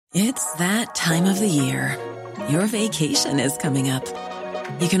It's that time of the year. Your vacation is coming up.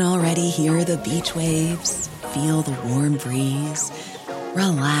 You can already hear the beach waves, feel the warm breeze,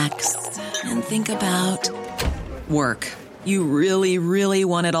 relax, and think about work. You really, really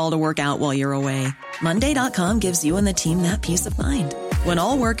want it all to work out while you're away. Monday.com gives you and the team that peace of mind. When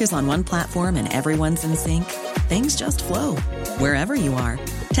all work is on one platform and everyone's in sync, things just flow. Wherever you are,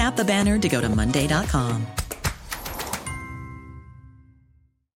 tap the banner to go to Monday.com.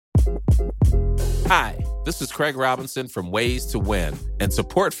 Hi, this is Craig Robinson from Ways to Win, and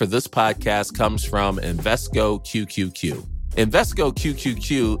support for this podcast comes from Invesco QQQ. Invesco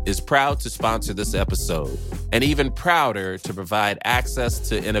QQQ is proud to sponsor this episode, and even prouder to provide access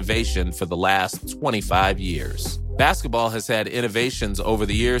to innovation for the last 25 years. Basketball has had innovations over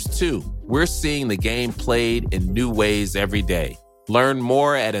the years, too. We're seeing the game played in new ways every day. Learn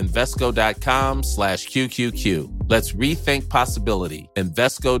more at Invesco.com/QQQ. Let's rethink possibility.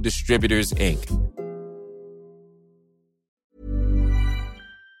 Invesco Distributors, Inc.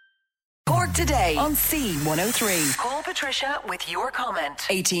 Cork Today on C103. Call Patricia with your comment.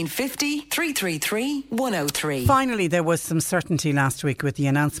 1850 333 103. Finally, there was some certainty last week with the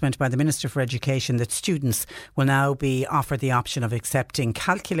announcement by the Minister for Education that students will now be offered the option of accepting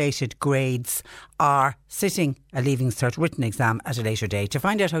calculated grades or sitting a Leaving Cert written exam at a later date. To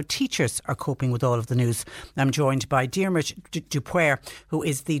find out how teachers are coping with all of the news, I'm joined by Diarmuid Dupuer, who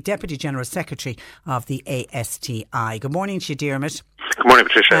is the Deputy General Secretary of the ASTI. Good morning to you, Diarmuid. Good morning,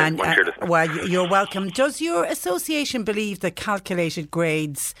 Patricia. And, well, you're welcome. Does your association believe that calculated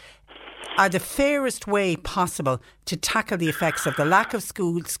grades are the fairest way possible to tackle the effects of the lack of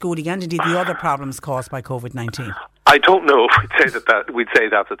schooling and indeed the other problems caused by COVID-19? I don't know if we'd say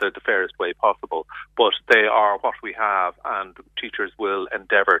that they're the fairest way possible, but they are what we have, and teachers will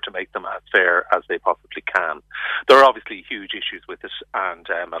endeavour to make them as fair as they possibly can. There are obviously huge issues with it, and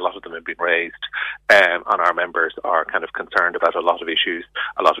a lot of them have been raised, and our members are kind of concerned about a lot of issues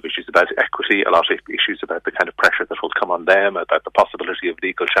about equity, a lot of issues about the kind of pressure that will come on them, about the possibility of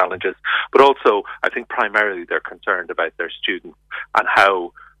legal challenges, but also I think primarily they're concerned about their students and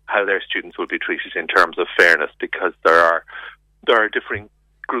how their students will be treated in terms of fairness, because there are differing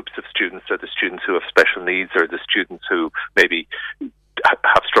groups of students. There are the students who have special needs, or the students who maybe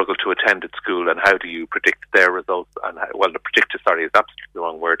have struggled to attend at school, and how do you predict their results? And predict is absolutely the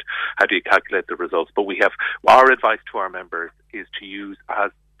wrong word. How do you calculate the results? But our advice to our members is to use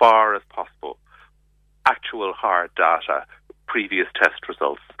as far as possible actual hard data, previous test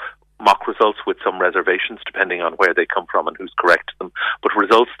results, mock results with some reservations depending on where they come from and who's corrected them, but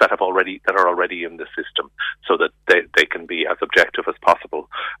results that are already in the system, so that they can be as objective as possible.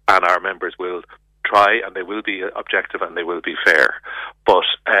 And our members will try, and they will be objective, and they will be fair. But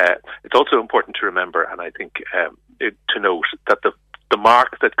it's also important to remember, and I think to note, that the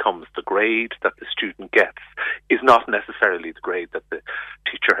mark that comes, the grade that the student gets, is not necessarily the grade that the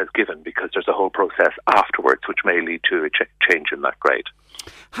teacher has given, because there's a whole process afterwards which may lead to a change in that grade.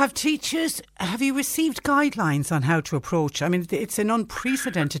 Have you received guidelines on how to approach? I mean, it's an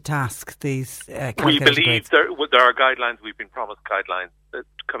unprecedented task, these we believe there are guidelines. We've been promised guidelines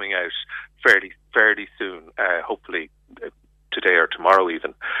coming out fairly soon, hopefully today or tomorrow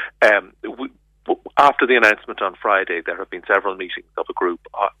even. After the announcement on Friday, there have been several meetings of a group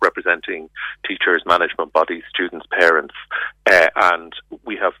representing teachers, management bodies, students, parents, and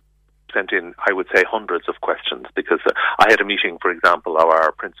we have sent in, I would say, hundreds of questions, because I had a meeting, for example, of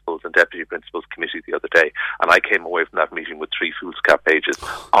our principals and deputy principals committee the other day, and I came away from that meeting with 3 foolscap pages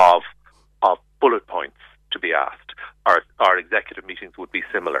of bullet points to be asked. Our executive meetings would be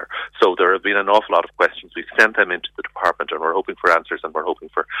similar. So there have been an awful lot of questions. We've sent them into the department, and we're hoping for answers, and we're hoping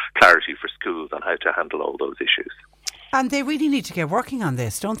for clarity for schools on how to handle all those issues. And they really need to get working on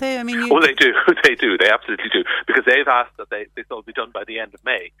this, don't they? I mean, they do. They absolutely do. Because they've asked that this all be done by the end of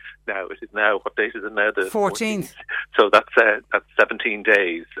May. Now, it is now, what date is it now? The 14th. So that's 17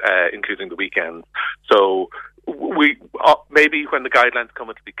 days, including the weekends. So we maybe when the guidelines come,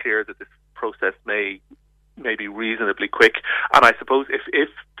 it'll be clear that this process may be reasonably quick. And I suppose if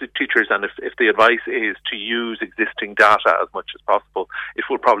the teachers and if the advice is to use existing data as much as possible, it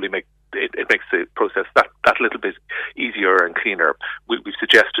will probably make it makes the process that little bit easier and cleaner. We've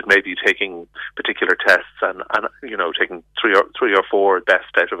suggested maybe taking particular tests and taking three or four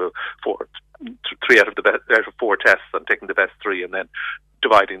best out of three out of the best out of 4 tests, and taking the best 3 and then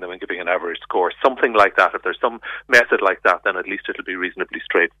dividing them and giving an average score, something like that. If there's some method like that, then at least it'll be reasonably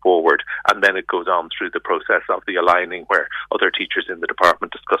straightforward, and then it goes on through the process of the aligning, where other teachers in the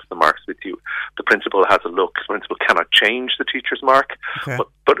department discuss the marks with you. The principal has a look. The principal cannot change the teacher's mark, okay.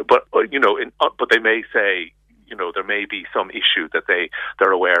 but they may say, there may be some issue that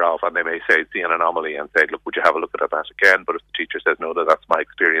they're aware of, and they may say, see an anomaly and say, look, would you have a look at that again? But if the teacher says, no, that's my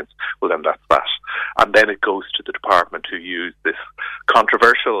experience, well, then that's that. And then it goes to the department who use this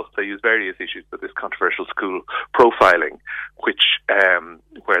they use various issues, but this controversial school profiling, which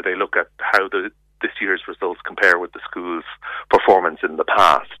where they look at how this year's results compare with the school's performance in the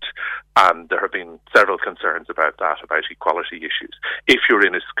past. And there have been several concerns about that, about equality issues. If you're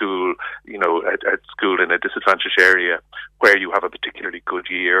in a school, a school in a disadvantaged area where you have a particularly good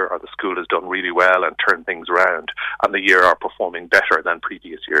year, or the school has done really well and turned things around, and the year are performing better than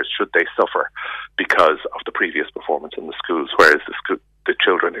previous years, should they suffer because of the previous performance in the schools, whereas the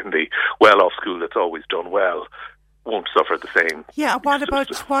children in the well-off school that's always done well won't suffer the same. Yeah,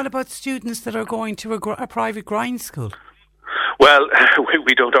 what about students that are going to a private grind school? Well,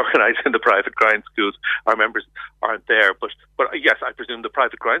 we don't organise in the private grind schools. Our members aren't there. But yes, I presume the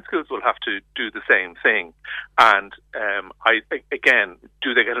private grind schools will have to do the same thing. And again,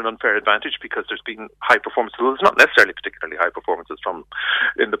 do they get an unfair advantage because there's been high performance? Well, it's not necessarily particularly high performances from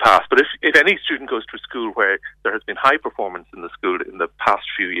in the past. But if any student goes to a school where there has been high performance in the school in the past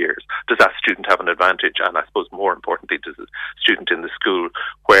few years, does that student have an advantage? And I suppose more importantly, does a student in the school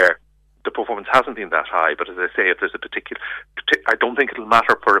where the performance hasn't been that high, but as I say, if there's I don't think it'll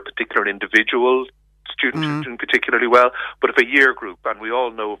matter for a particular individual student who's doing particularly well, but if a year group, and we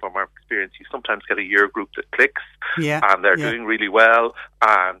all know from our experience, you sometimes get a year group that clicks, and they're doing really well,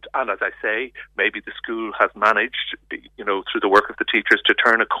 and as I say, maybe the school has managed, through the work of the teachers, to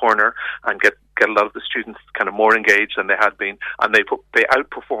turn a corner and get a lot of the students kind of more engaged than they had been, and they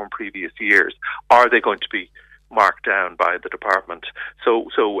outperform previous years. Are they going to be marked down by the department? So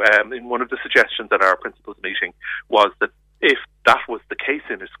in one of the suggestions at our principals meeting was that if that was the case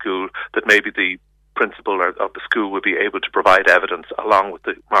in a school, that maybe the principal of the school would be able to provide evidence along with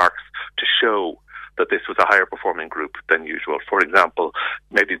the marks to show that this was a higher performing group than usual. For example,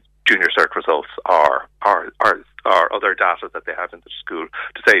 maybe junior cert results are other data that they have in the school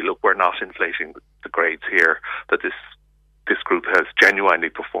to say, look, we're not inflating the grades here, that this group has genuinely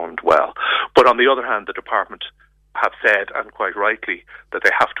performed well. But on the other hand, the department have said, and quite rightly, that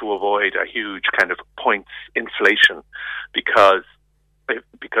they have to avoid a huge kind of points inflation because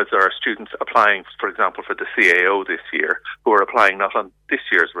there are students applying, for example, for the CAO this year, who are applying not on this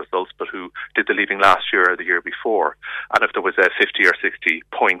year's results, but who did the leaving last year or the year before. And if there was a 50 or 60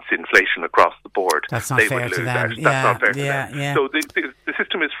 points inflation across the board, they would lose out. That's not fair to them. Yeah. So the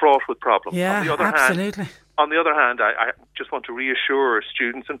system is fraught with problems. Yeah, absolutely. On the other hand, I just want to reassure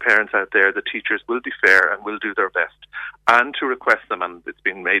students and parents out there that teachers will be fair and will do their best, and to request them, and it's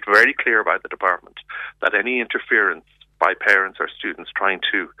been made very clear by the department, that any interference by parents or students trying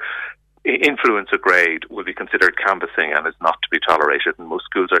to influence a grade will be considered canvassing and is not to be tolerated. And most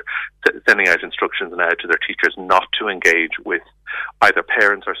schools are sending out instructions now to their teachers not to engage with either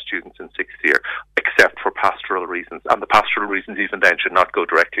parents or students in sixth year, except for pastoral reasons. And the pastoral reasons even then should not go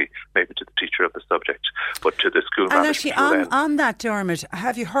directly maybe to the teacher of the subject, but to the school manager. And actually, on that, Dermot,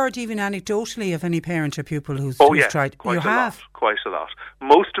 have you heard even anecdotally of any parent or pupil who's tried? Quite a lot.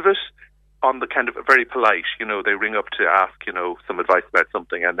 Most of it on the kind of very polite, they ring up to ask, some advice about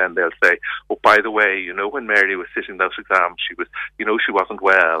something, and then they'll say, oh, by the way, when Mary was sitting those exams, she was, she wasn't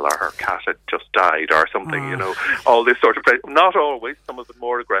well, or her cat had just died, or something, all this sort of place. Not always, some of it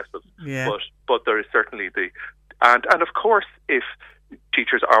more aggressive, but there is certainly and of course, if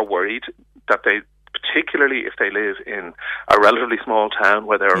teachers are worried that particularly if they live in a relatively small town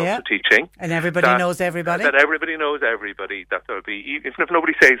where they're also teaching. And everybody knows everybody. That everybody knows everybody. That there'll be, even if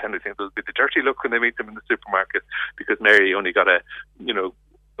nobody says anything, there'll be the dirty look when they meet them in the supermarket because Mary only got a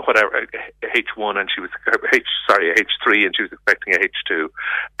H1 and she was H3 and she was expecting a H2.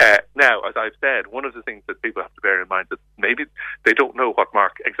 Now, as I've said, one of the things that people have to bear in mind is maybe they don't know what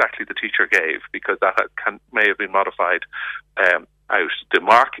mark exactly the teacher gave because that may have been modified out. The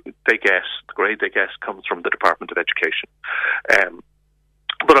mark they get, the grade they get, comes from the Department of Education.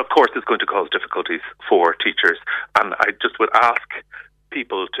 But of course it's going to cause difficulties for teachers, and I just would ask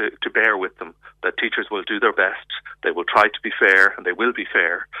people to bear with them, that teachers will do their best, they will try to be fair, and they will be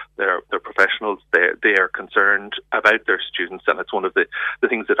fair. They're professionals, they are concerned about their students, and it's one of the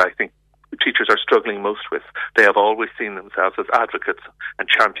things that I think teachers are struggling most with. They have always seen themselves as advocates and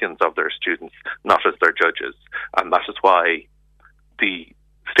champions of their students, not as their judges, and that is why the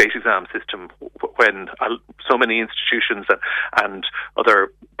state exam system, when so many institutions and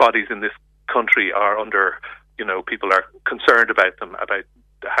other bodies in this country are under, people are concerned about them, about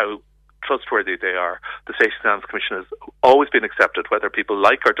how trustworthy they are. The State Exams Commission has always been accepted, whether people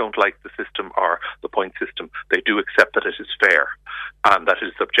like or don't like the system or the point system. They do accept that it is fair and that it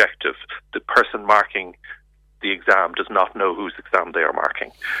is objective. The person marking the exam does not know whose exam they are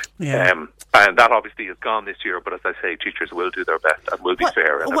marking. Yeah. And that obviously is gone this year, but as I say, teachers will do their best and will be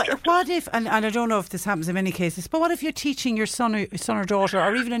fair and objective. What if, and I don't know if this happens in many cases, but what if you're teaching your son or daughter,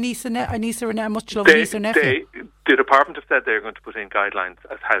 or even a niece or much loved niece or nephew? The department have said they're going to put in guidelines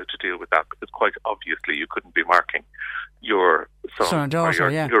as how to deal with that, because quite obviously you couldn't be marking your son or daughter,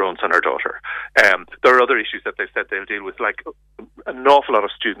 your own son or daughter. There are other issues that they've said they'll deal with, like an awful lot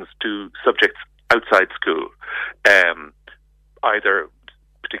of students do subjects outside school, either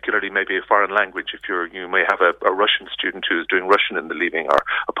particularly maybe a foreign language. If you may have a Russian student who's doing Russian in the leaving, or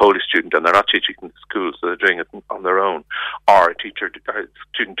a Polish student, and they're not teaching in the school, so they're doing it on their own, or a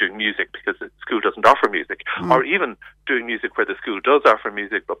student doing music because the school doesn't offer music, or even doing music where the school does offer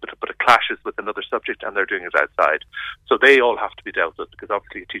music, but it clashes with another subject and they're doing it outside. So they all have to be dealt with, because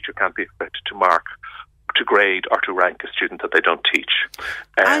obviously a teacher can't be expected to mark, to grade or to rank a student that they don't teach.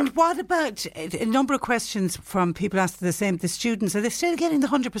 And what about a number of questions from people asking the students, are they still getting the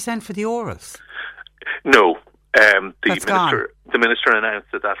 100% for the orals? No. The minister announced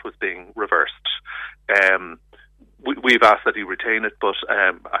that was being reversed. We've asked that he retain it, but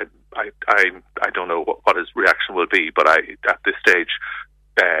I don't know what his reaction will be, but at this stage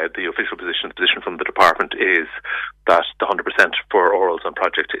the official position from the department is that the 100% for orals and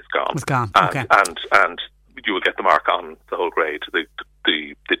project is gone. It's gone. Okay. And you will get the mark on the whole grade. The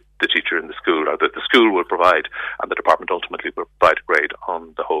teacher in the school, or the school will provide, and the department ultimately will provide a grade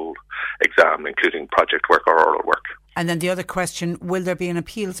on the whole exam, including project work or oral work. And then the other question, will there be an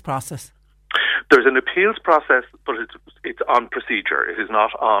appeals process? There's an appeals process, but it's on procedure. It is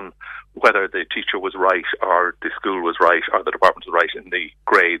not on whether the teacher was right or the school was right or the department was right in the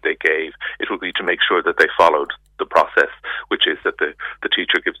grade they gave. It will be to make sure that they followed the process, which is that the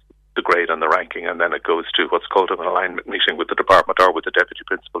teacher gives the grade and the ranking, and then it goes to what's called an alignment meeting with the department or with the deputy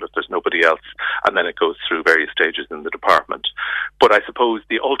principal if there's nobody else, and then it goes through various stages in the department. But I suppose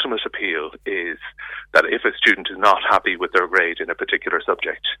the ultimate appeal is that if a student is not happy with their grade in a particular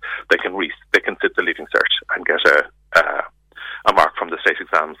subject, they can sit the Leaving Cert and get a mark from the State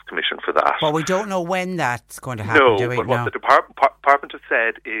Exams Commission for that. Well, we don't know when that's going to happen, do we? But what the department has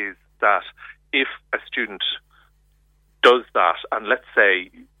said is that if a student does that, and let's say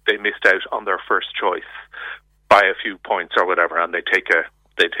they missed out on their first choice by a few points or whatever, and they take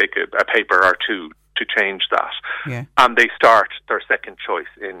a paper or two to change that, and they start their second choice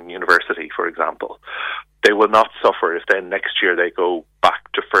in university, for example, they will not suffer if then next year they go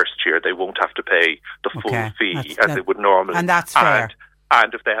back to first year. They won't have to pay the full fee as they would normally. And that's fair.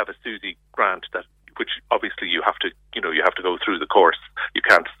 And if they have a SUSI grant, which obviously you have to go through the course. You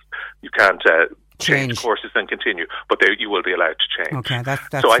can't change courses and continue, but you will be allowed to change. Okay, that's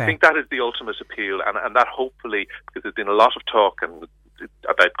so fair. I think that is the ultimate appeal, and that hopefully, because there's been a lot of talk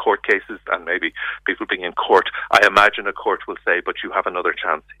about court cases and maybe people being in court, I imagine a court will say, but you have another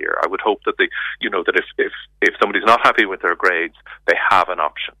chance here. I would hope that that if somebody's not happy with their grades, they have an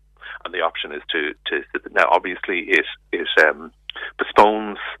option, and the option is to now obviously it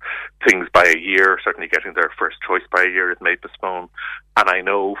postpones things by a year. Certainly getting their first choice by a year is may postpone, and I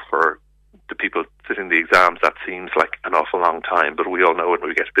know for the people sitting the exams that seems like an awful long time, but we all know when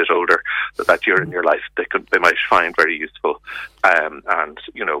we get a bit older that year in your life they might find very useful, and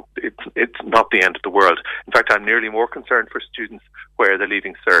it's not the end of the world. In fact, I'm nearly more concerned for students where the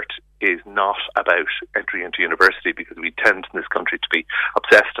Leaving Cert is not about entry into university, because we tend in this country to be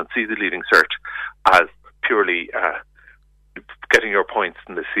obsessed and see the Leaving Cert as purely getting your points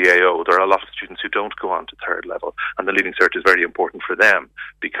in the CAO. There are a lot of students who don't go on to third level, and the Leaving Cert is very important for them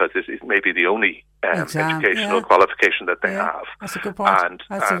because it is maybe the only educational qualification that they have. That's a good point.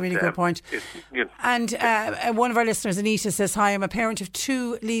 That's a really good point. And one of our listeners, Anita, says, "Hi, I'm a parent of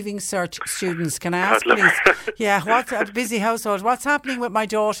 2 Leaving Cert students. Can I ask, please? What's a busy household? What's happening with my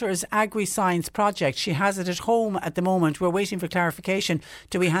daughter's agri-science project? She has it at home at the moment. We're waiting for clarification.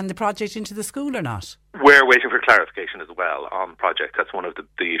 Do we hand the project into the school or not?" We're waiting for clarification as well on project. That's one of the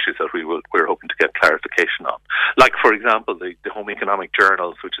issues that we're hoping to get clarification on. Like, for example, the Home Economic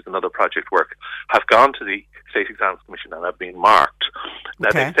Journals, which is another project work, have gone to the State Exams Commission and have been marked.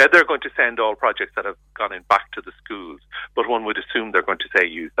 Now, they said they're going to send all projects that have gone in back to the schools, but one would assume they're going to say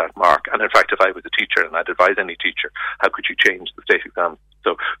use that mark. And in fact, if I was a teacher and I'd advise any teacher, how could you change the state exams?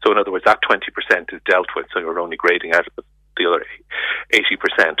 So in other words, that 20% is dealt with, so you're only grading out of the other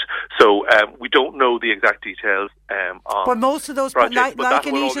 80%. So we don't know the exact details on. But most of those projects, like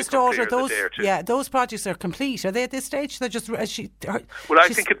Anita's daughter, those projects are complete. Are they at this stage? They're just I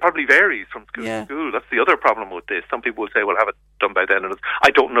think it probably varies from school to school. That's the other problem with this. Some people will say, "Well, have it done by then." And I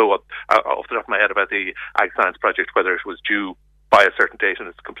don't know off the top of my head about the Ag Science project whether it was due by a certain date and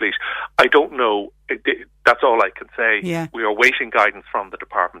it's complete. I don't know. That's all I can say. Yeah. We are waiting guidance from the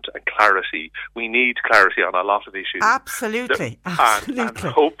department and clarity. We need clarity on a lot of issues. Absolutely. And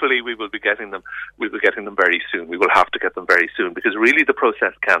hopefully we will be getting them. We will be getting them very soon. We will have to get them very soon, because really the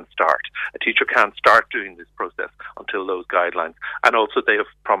process can't start. A teacher can't start doing this process until those guidelines. And also they have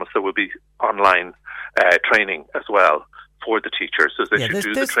promised there will be online training as well for the teachers, so they should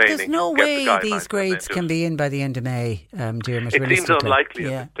do the training. There's no way these grades can be in by the end of May, Diarmuid. It seems unlikely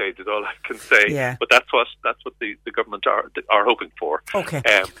at this stage, is all I can say. Yeah. But that's what the government are hoping for. Okay.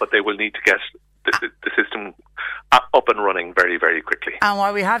 But they will need to get the system up and running very, very quickly. And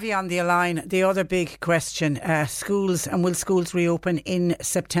while we have you on the line, the other big question: schools, and will schools reopen in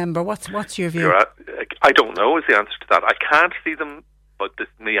September? What's your view? I don't know is the answer to that. I can't see them. But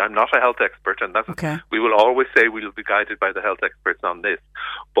I'm not a health expert, and we will always say we will be guided by the health experts on this.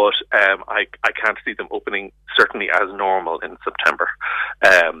 But I can't see them opening certainly as normal in September,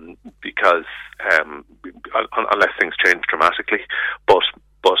 because unless things change dramatically. But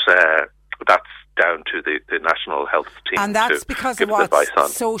that's down to the National Health Team. And that's because of what?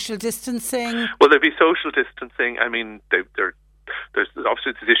 Social distancing? Well, there'll be social distancing. I mean, there's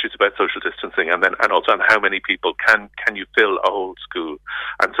obviously these issues about social distancing, and also on how many people can you fill a whole school.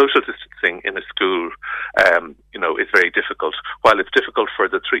 And social distancing in a school, is very difficult. While it's difficult for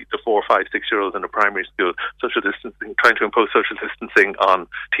the 3, 4, 5, 6-year-olds in a primary school, social distancing, trying to impose social distancing on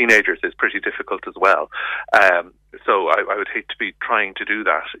teenagers is pretty difficult as well. So I would hate to be trying to do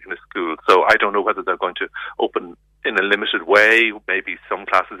that in a school. So I don't know whether they're going to open in a limited way, maybe some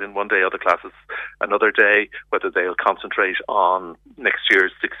classes in one day, other classes another day, whether they'll concentrate on next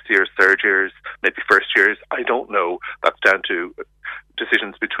year's, 6th years, 3rd years, maybe 1st years. I don't know. That's down to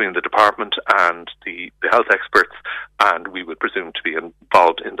decisions between the department and the health experts, and we would presume to be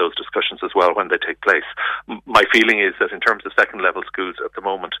involved in those discussions as well when they take place. My feeling is that in terms of second level schools at the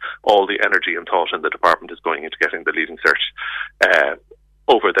moment, all the energy and thought in the department is going into getting the Leaving Cert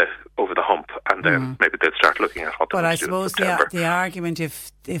over the hump, and then maybe they'll start looking at what they're going to do in September. But I suppose the argument,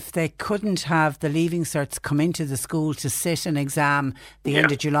 if they couldn't have the Leaving Certs come into the school to sit an exam the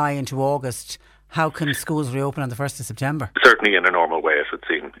end of July into August, how can schools reopen on the 1st of September? Certainly in a normal way, it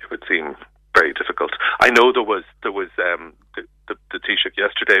would seem very difficult. I know there was the Taoiseach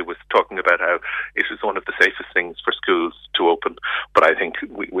yesterday was talking about how it was one of the safest things for schools to open, but I think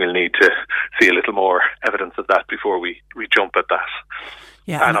we'll need to see a little more evidence of that before we jump at that.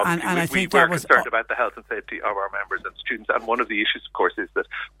 Yeah, and I think we're concerned about the health and safety of our members and students. And one of the issues, of course, is that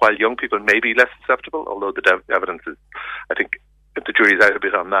while young people may be less susceptible, although the evidence is, I think, the jury's out a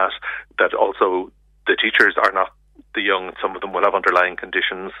bit on that also the teachers are not the young. Some of them will have underlying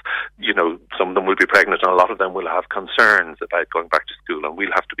conditions. Some of them will be pregnant, and a lot of them will have concerns about going back to school. And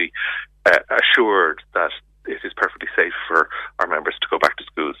we'll have to be assured that it is perfectly safe for our members to go back to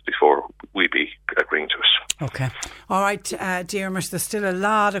schools before we be agreeing to it. Okay. All right, Diarmuid, there's still a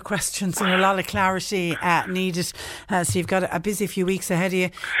lot of questions and a lot of clarity needed. So you've got a busy few weeks ahead of you.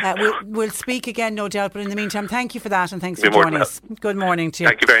 We'll speak again, no doubt. But in the meantime, thank you for that, and thanks for joining us. Good morning to you.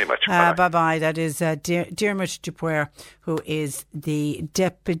 Thank you very much. Bye-bye. That is Diarmuid Dupuer, who is the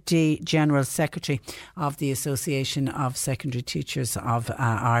Deputy General Secretary of the Association of Secondary Teachers of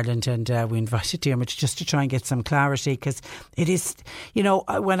Ireland. And we invited Diarmuid just to try and get some clarity, because it is,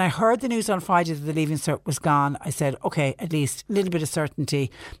 when I heard the news on Friday that the Leaving Cert was gone, I said, okay, at least a little bit of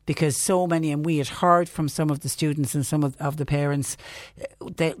certainty, because so many, and we had heard from some of the students and some of the parents,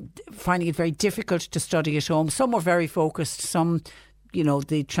 they finding it very difficult to study at home. Some were very focused, some,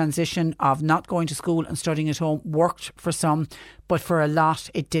 the transition of not going to school and studying at home worked for some, but for a lot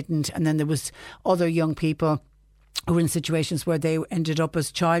it didn't. And then there was other young people who were in situations where they ended up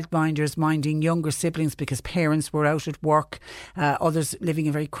as childminders, minding younger siblings because parents were out at work. Others living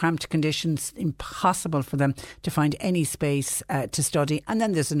in very cramped conditions, impossible for them to find any space to study. And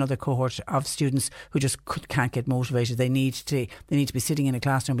then there's another cohort of students who just can't get motivated. They need to be sitting in a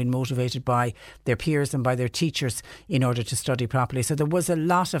classroom being motivated by their peers and by their teachers in order to study properly. So there was a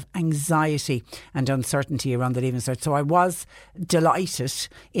lot of anxiety and uncertainty around the Leaving Cert. So I was delighted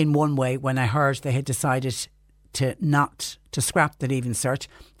in one way when I heard they had decided to scrap the Leaving Cert.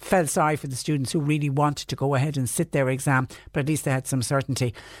 Felt sorry for the students who really wanted to go ahead and sit their exam, but at least they had some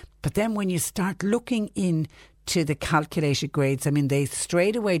certainty. But then when you start looking into the calculated grades, they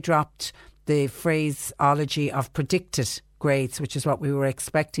straight away dropped the phraseology of predicted grades, which is what we were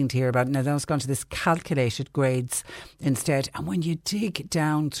expecting to hear about. Now it's gone to this calculated grades instead. And when you dig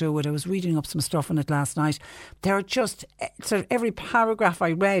down through it, I was reading up some stuff on it last night, there are just sort of every paragraph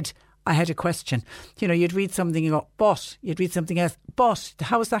I read, I had a question. You know, you'd read something and go, but, you'd read something else, but,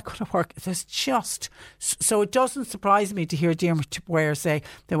 how is that going to work? There's just, so it doesn't surprise me to hear Diarmuid Ware say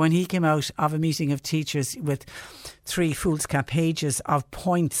that when he came out of a meeting of teachers with 3 foolscap pages of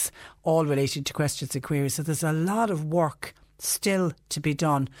points, all related to questions and queries, so there's a lot of work still to be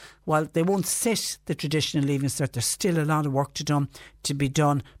done. While they won't sit the traditional Leaving Cert, there's still a lot of work to be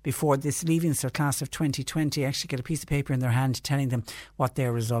done before this Leaving Cert class of 2020 actually get a piece of paper in their hand telling them what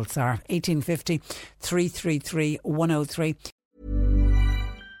their results are. 1850 333 103.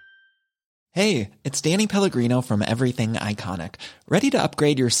 Hey, it's Danny Pellegrino from Everything Iconic. Ready to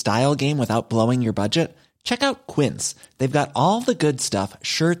upgrade your style game without blowing your budget? Check out Quince. They've got all the good stuff,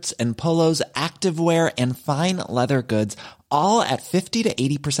 shirts and polos, activewear, and fine leather goods, all at 50 to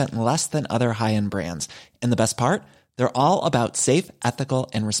 80% less than other high-end brands. And the best part? They're all about safe,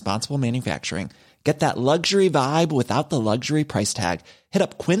 ethical, and responsible manufacturing. Get that luxury vibe without the luxury price tag. Hit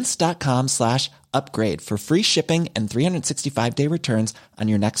up quince.com/upgrade for free shipping and 365-day returns on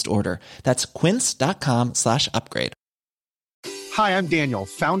your next order. That's quince.com/upgrade. Hi, I'm Daniel,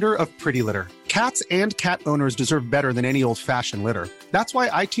 founder of Pretty Litter. Cats and cat owners deserve better than any old-fashioned litter. That's why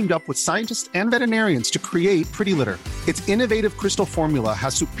I teamed up with scientists and veterinarians to create Pretty Litter. Its innovative crystal formula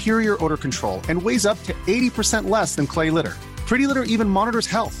has superior odor control and weighs up to 80% less than clay litter. Pretty Litter even monitors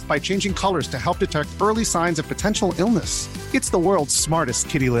health by changing colors to help detect early signs of potential illness. It's the world's smartest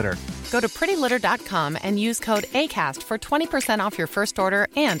kitty litter. Go to prettylitter.com and use code ACAST for 20% off your first order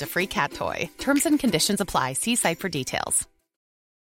and a free cat toy. Terms and conditions apply. See site for details.